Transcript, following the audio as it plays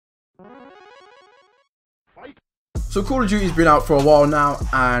So Call of Duty's been out for a while now,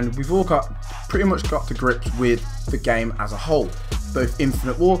 and we've all pretty much got to grips with the game as a whole, both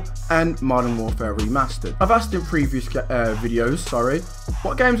Infinite War and Modern Warfare Remastered. I've asked in previous videos,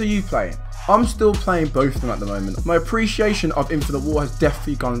 what games are you playing? I'm still playing both of them at the moment. My appreciation of Infinite War has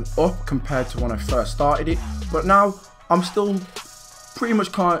definitely gone up compared to when I first started it, but now I'm still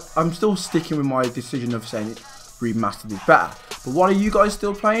I'm still sticking with my decision of saying Remastered is better. But what are you guys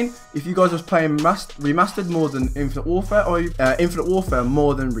still playing? If you guys are playing Remastered more than Infinite Warfare, or Infinite Warfare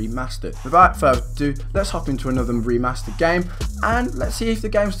more than Remastered. Without further ado, let's hop into another Remastered game, and let's see if the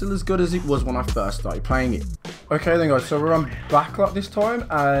game's still as good as it was when I first started playing it. Okay then guys, so we're on backlot this time,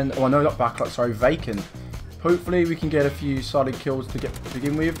 and, oh no, not backlot, sorry, vacant. Hopefully we can get a few solid kills to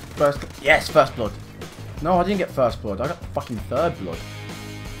begin with. Yes, first blood. No, I didn't get first blood, I got fucking third blood.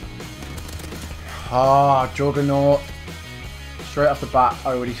 Ah, Juggernaut. Straight off the bat,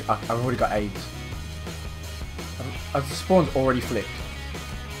 I've already got AIDS. As the spawn's already flipped.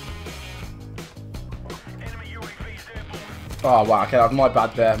 Oh wow, okay, that was my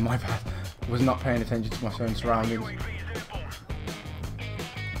bad there, my bad. I was not paying attention to my own surroundings.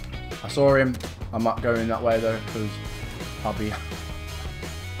 I saw him. I'm not going that way though, because I'll be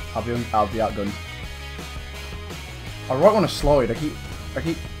outgunned. I right want to slide. I keep.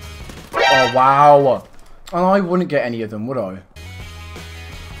 Oh wow! And I wouldn't get any of them, would I?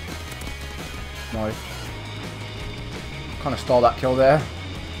 No. Kind of stole that kill there.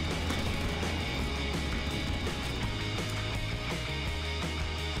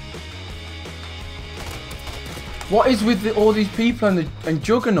 What is with all these people and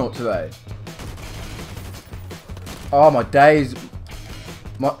Juggernaut today? Oh my days!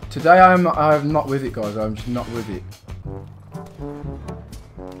 Today I'm not with it, guys. I'm just not with it.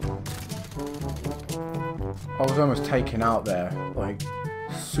 I was almost taken out there, like,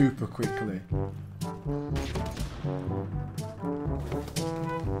 super quickly.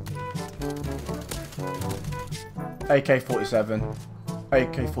 AK-47.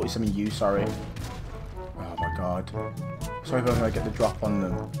 AK-47U, sorry. Oh my god. Sorry if I'm going to get the drop on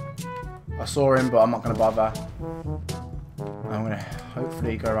them. I saw him, but I'm not going to bother. I'm going to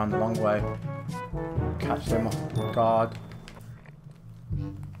hopefully go around the long way. Catch them off guard.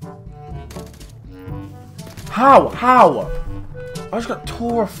 How? How? I just got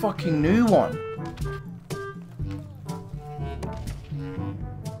tore a fucking new one.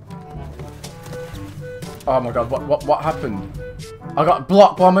 Oh my god, what happened? I got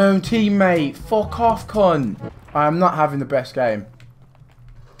blocked by my own teammate. Fuck off, cunt. I am not having the best game.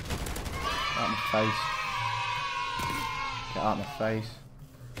 Get out of my face. Get out of my face.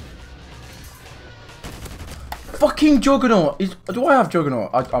 Fucking Juggernaut! Do I have Juggernaut?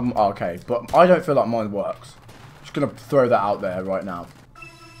 I'm okay, but I don't feel like mine works. Just gonna throw that out there right now.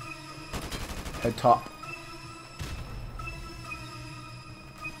 Head top.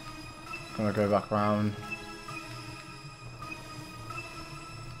 Gonna go back around.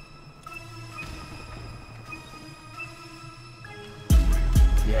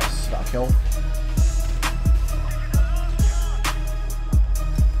 Yes, got a kill.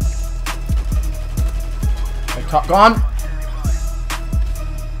 Head top gone.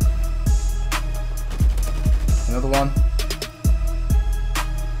 Another one.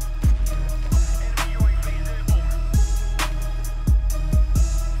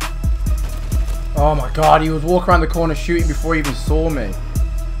 Oh my god, he was walking around the corner shooting before he even saw me.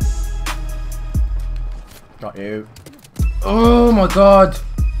 Got you. Oh my god.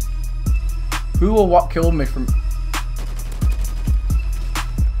 Who or what killed me from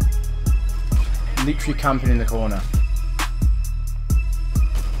literally camping in the corner?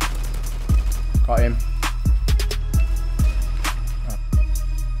 Got him.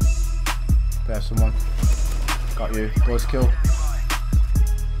 There's someone. Got you. Boys kill.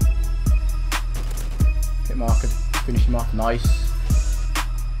 Hit marker. Finish him off. Nice.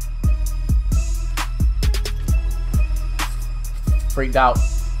 Freaked out.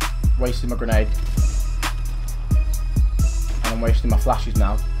 Wasted my grenade. And I'm wasting my flashes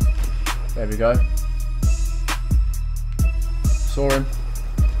now. There we go. Saw him.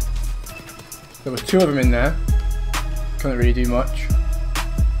 There was two of them in there. Couldn't really do much.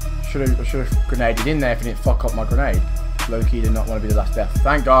 I should have grenaded in there if it didn't fuck up my grenade. Low-key did not want to be the last death.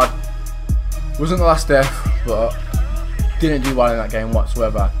 Thank God. Wasn't the last death, but didn't do well in that game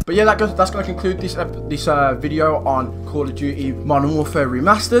whatsoever. But yeah, that's going to conclude this video on Call of Duty Modern Warfare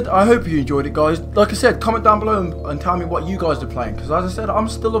Remastered. I hope you enjoyed it, guys. Like I said, comment down below and tell me what you guys are playing, because as I said, I'm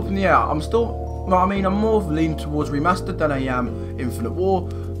still up in the air. I'm more leaning towards Remastered than I am Infinite War,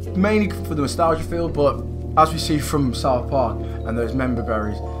 mainly for the nostalgia feel, but as we see from South Park and those member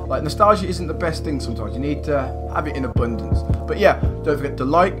berries, like, nostalgia isn't the best thing sometimes. You need to have it in abundance. But yeah, don't forget to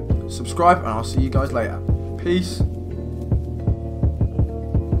like, subscribe, and I'll see you guys later. Peace.